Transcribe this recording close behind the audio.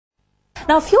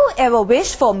Now, if you ever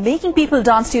wished for making people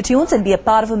dance to your tunes and be a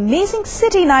part of amazing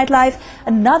city nightlife,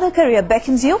 another career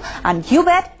beckons you, and you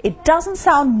bet it doesn't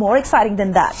sound more exciting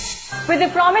than that. With a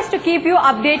promise to keep you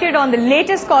updated on the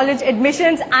latest college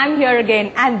admissions, I'm here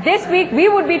again. And this week, we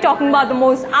would be talking about the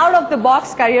most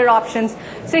out-of-the-box career options.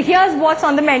 So here's what's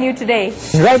on the menu today.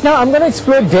 Right now, I'm going to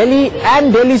explore Delhi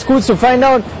and Delhi schools to find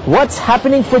out what's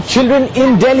happening for children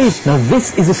in Delhi. Now,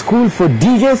 this is a school for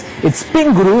DJs. It's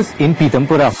Spin Gurus in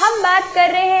Pitampura. हम बात कर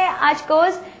रहे हैं आज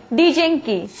course DJing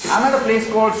की. I'm at a place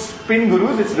called Spin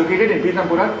Gurus. It's located in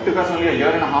Pitampura. It took us only a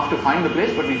year and a half to find the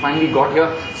place, but we finally got here.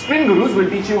 Spin Gurus will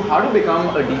teach you how to become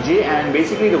a DJ and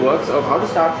basically the works of how to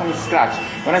start from scratch.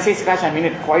 When I say scratch, I mean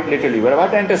it quite literally. We're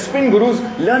about to enter Spin Gurus,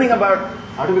 learning about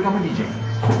how to become a DJ.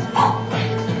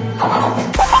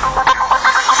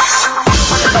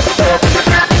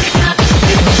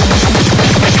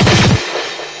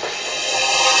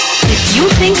 If you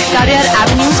think career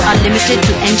avenues are limited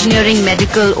to engineering,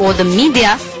 medical or the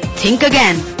media, think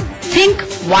again. Think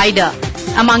wider.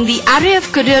 Among the array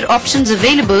of career options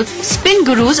available, Spin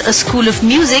Gurus, a school of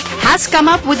music, has come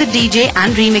up with a DJ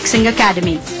and remixing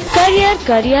academy.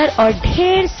 Career और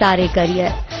ढेर सारे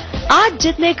career. आज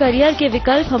जितने career के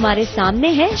विकल्प हमारे सामने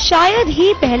हैं, शायद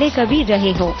ही पहले कभी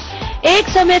रहे हो। एक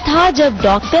समय था जब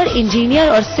डॉक्टर, इंजीनियर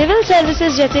और सिविल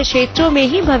सर्विसेज जैसे क्षेत्रों में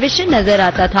ही भविष्य नजर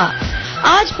आता था।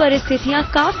 आज परिस्थितियां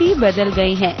काफी बदल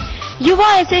गई हैं। युवा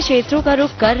ऐसे क्षेत्रों का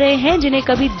रुख कर रहे हैं जिन्हें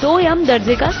कभी दो यम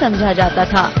दर्जे का समझा जाता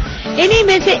था। इन्हीं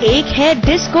में से एक है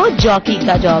डिस्को जॉकी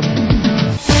का जॉब।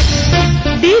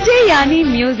 डीजे यानी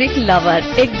म्यूजिक लवर।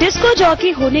 एक डिस्को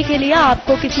जॉकी होने के लिए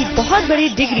आपको किसी बहुत बड़ी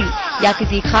डिग्री या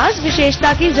किसी खास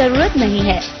विशेषता की जरूरत नहीं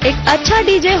है। एक अच्छा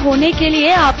डीजे होने के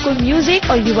लिए आपको म्यूजिक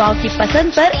और युवाओं की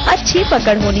पसंद पर अच्छी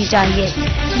पकड़ होनी चाहिए,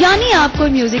 यानी आपको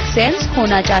म्यूजिक सेंस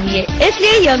होना चाहिए।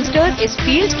 इसलिए यंगस्टर्स इस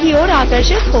फील्ड की ओर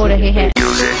आकर्षित हो रहे हैं।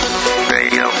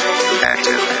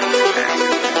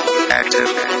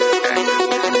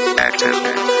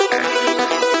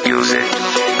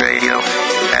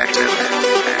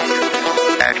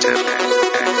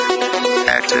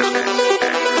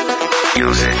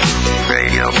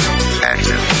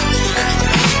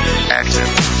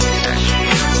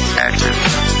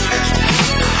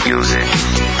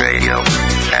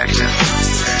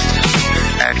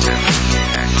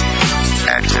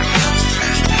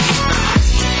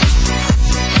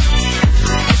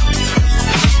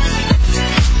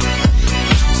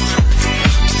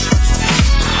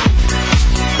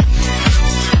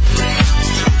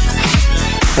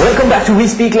 Welcome back to We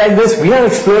Speak Like This. We are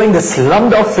exploring the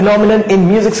slumdog phenomenon in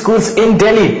music schools in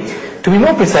Delhi. To be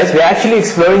more precise, we are actually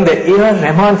exploring the A.R.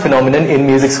 Rahman phenomenon in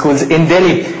music schools in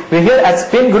Delhi. We're here at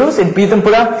Spin Gurus in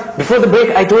Pitampura. Before the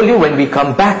break, I told you when we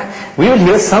come back, we will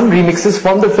hear some remixes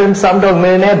from the film Slumdog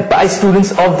Millionaire by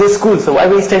students of this school. So why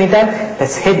waste any time?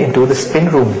 Let's head into the spin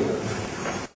room.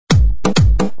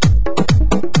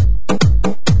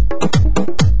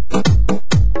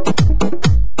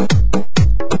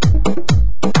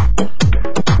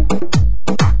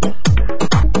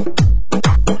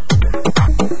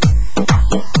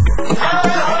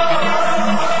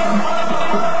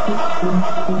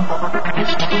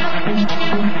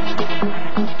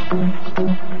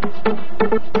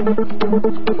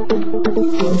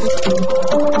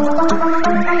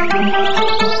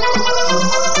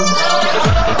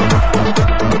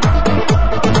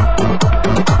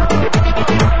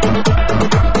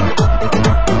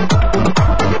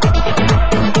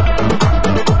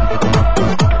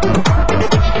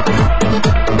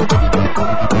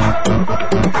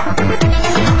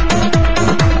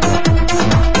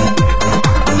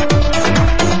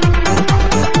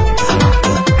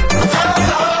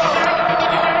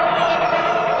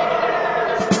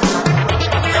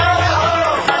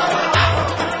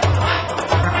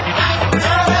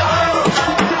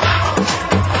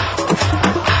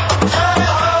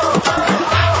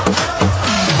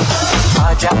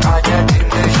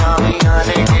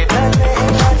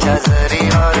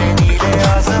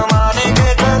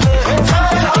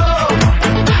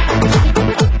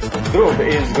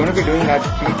 Is going to be doing that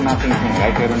beat mapping thing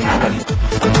right here on the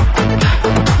session.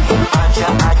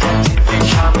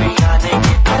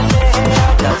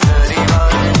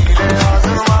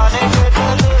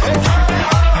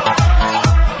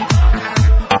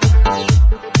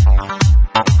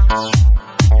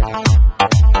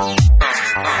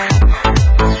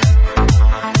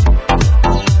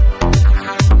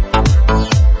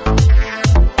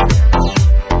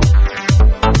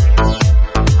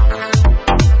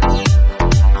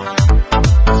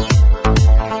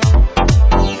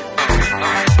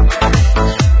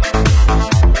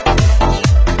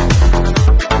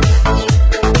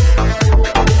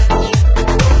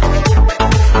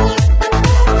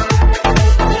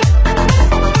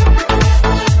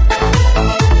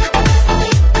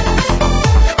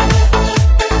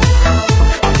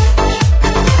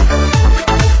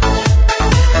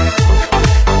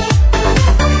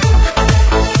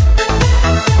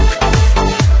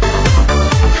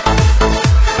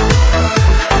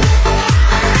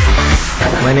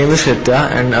 My name is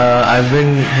Hritya, and I've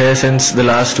been here since the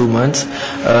last 2 months.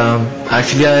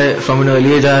 Actually, from an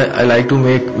early age, I like to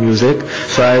make music,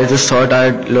 so I just thought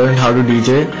I'd learn how to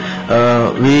DJ.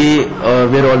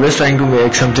 We're always trying to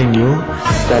make something new.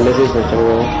 पहले से सोचा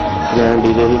हुआ है मैं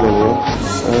DJ ही बनूँगा।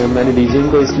 मैंने डीजिंग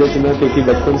को इसलिए चुना क्योंकि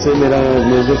बचपन से मेरा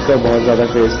म्यूजिक का बहुत ज़्यादा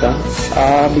क्रेज था।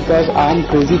 Because I'm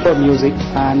crazy for music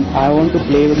and I want to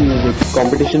play with music.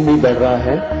 Competition भी बढ़ रहा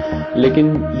है, लेकिन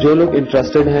जो लोग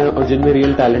इंटरेस्टेड हैं और जिनमें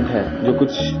रियल टैलेंट है, जो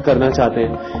कुछ करना चाहते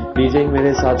हैं, डीजिंग मेरे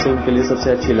हिसाब से उनके लिए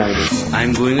सबसे अच्छी लाइन है।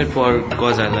 I'm doing it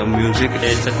because I love music.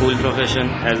 It's a cool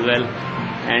profession as well.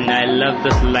 And I love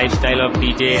this lifestyle of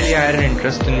DJ. I had an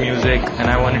interest in music and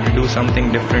I wanted to do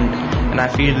something different, and I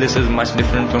feel this is much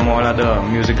different from all other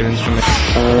musical instruments.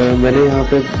 मैंने यहाँ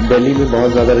पे दिल्ली में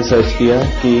बहुत ज़्यादा research किया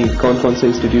कि कौन कौन से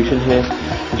इंस्टीट्यूशन हैं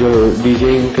जो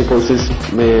डीजेइंग के कोर्सेज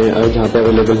में जहाँ पे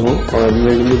अवेलेबल हों, और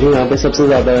मुझे यहाँ पे सबसे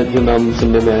ज़्यादा जो नाम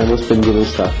सुनने में आया वो स्पिन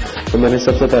गुरुज था, तो मैंने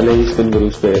सबसे पहले ही स्पिन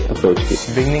गुरुज पे अप्रोच की।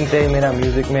 बिगनिंग से मेरा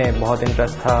म्यूजिक में बहुत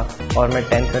इंटरेस्ट था और मैं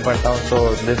 10th में पढ़ता हूँ, so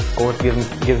this course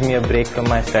gives me a break from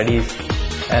my studies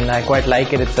and I quite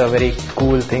like it. It's a very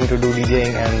cool thing to do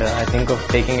DJing, and I think of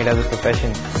taking it as a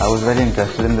profession. I was very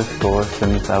interested in this course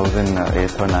since I was in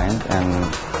 8th or 9th,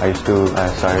 and I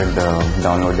started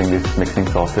downloading this mixing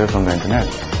software from the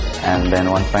internet, and then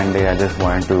one fine day I just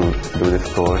wanted to do this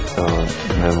course, so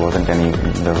there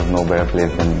was no better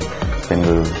place than Spin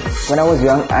Guru. When I was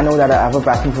young, I know that I have a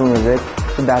passion for music,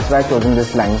 so that's why I chosen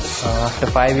this line. After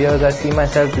 5 years, I see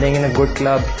myself playing in a good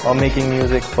club or making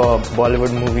music for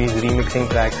Bollywood movies, remixing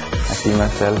tracks. I see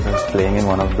myself as playing in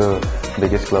one of the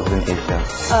biggest clubs in Asia.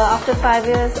 After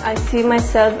 5 years, I see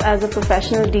myself as a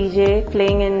professional DJ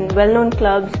playing in well-known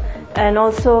clubs and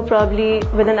also probably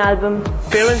with an album.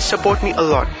 Parents support me a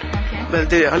lot. Well,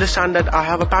 they understand that I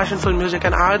have a passion for music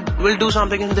and I will do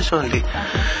something in this only.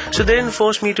 So they didn't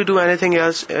force me to do anything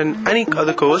else in any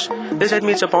other course. They said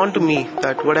it's upon to me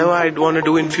that whatever I want to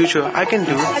do in future, I can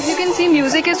do. As you can see,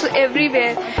 music is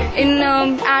everywhere. In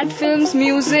ad films,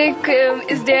 music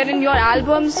is there in your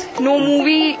albums. No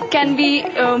movie can be,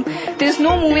 there's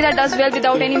no movie that does well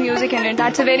without any music in it.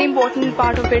 That's a very important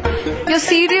part of it. Your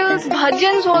serials,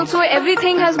 bhajans also,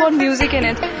 everything has got music in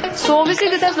it. So obviously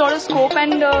this has a lot of scope,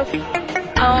 and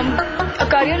a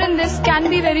career in this can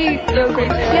be very good.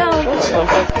 Yeah.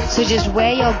 So just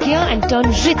wear your gear and turn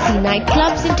ritzy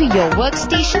nightclubs into your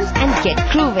workstations and get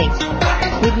grooving.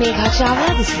 With Megha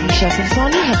Chawla, this is Isha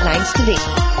Samsoni, headlines today.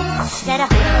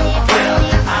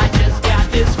 I just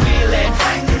got this feeling.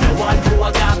 You know what, who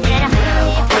I got me?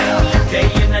 Day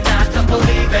in the night, I'm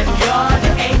believing you're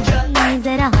the angel.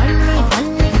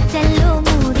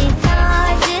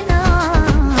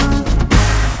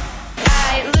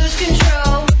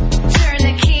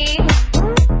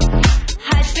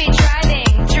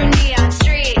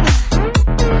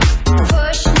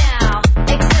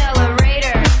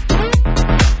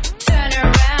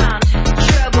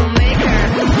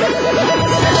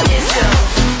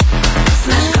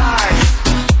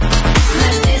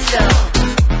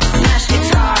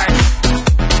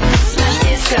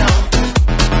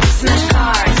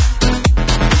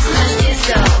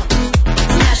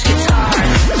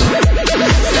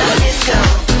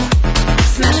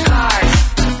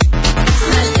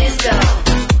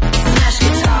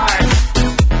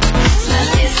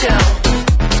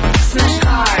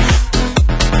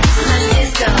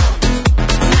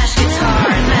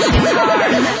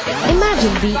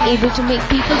 Being able to make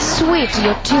people sway to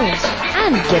your tunes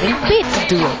and getting paid to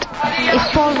do it. If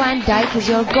Paul Van Dyke is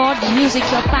your god, music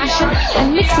your passion,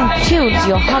 and mixing tunes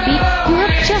your hobby, you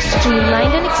have just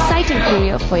streamlined an exciting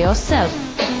career for yourself.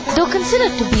 Though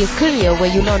considered to be a career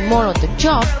where you learn more on the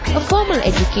job, a formal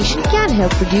education can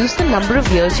help reduce the number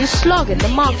of years you slog in the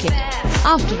market.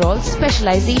 After all,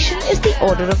 specialization is the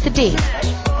order of the day.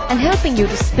 And helping you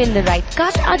to spin the right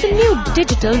cut are the new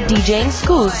digital DJing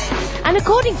schools. And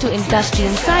according to industry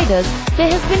insiders, there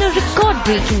has been a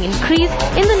record-breaking increase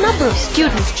in the number of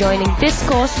students joining this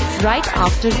course right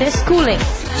after their schooling.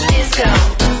 Disco,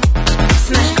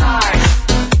 smash cars.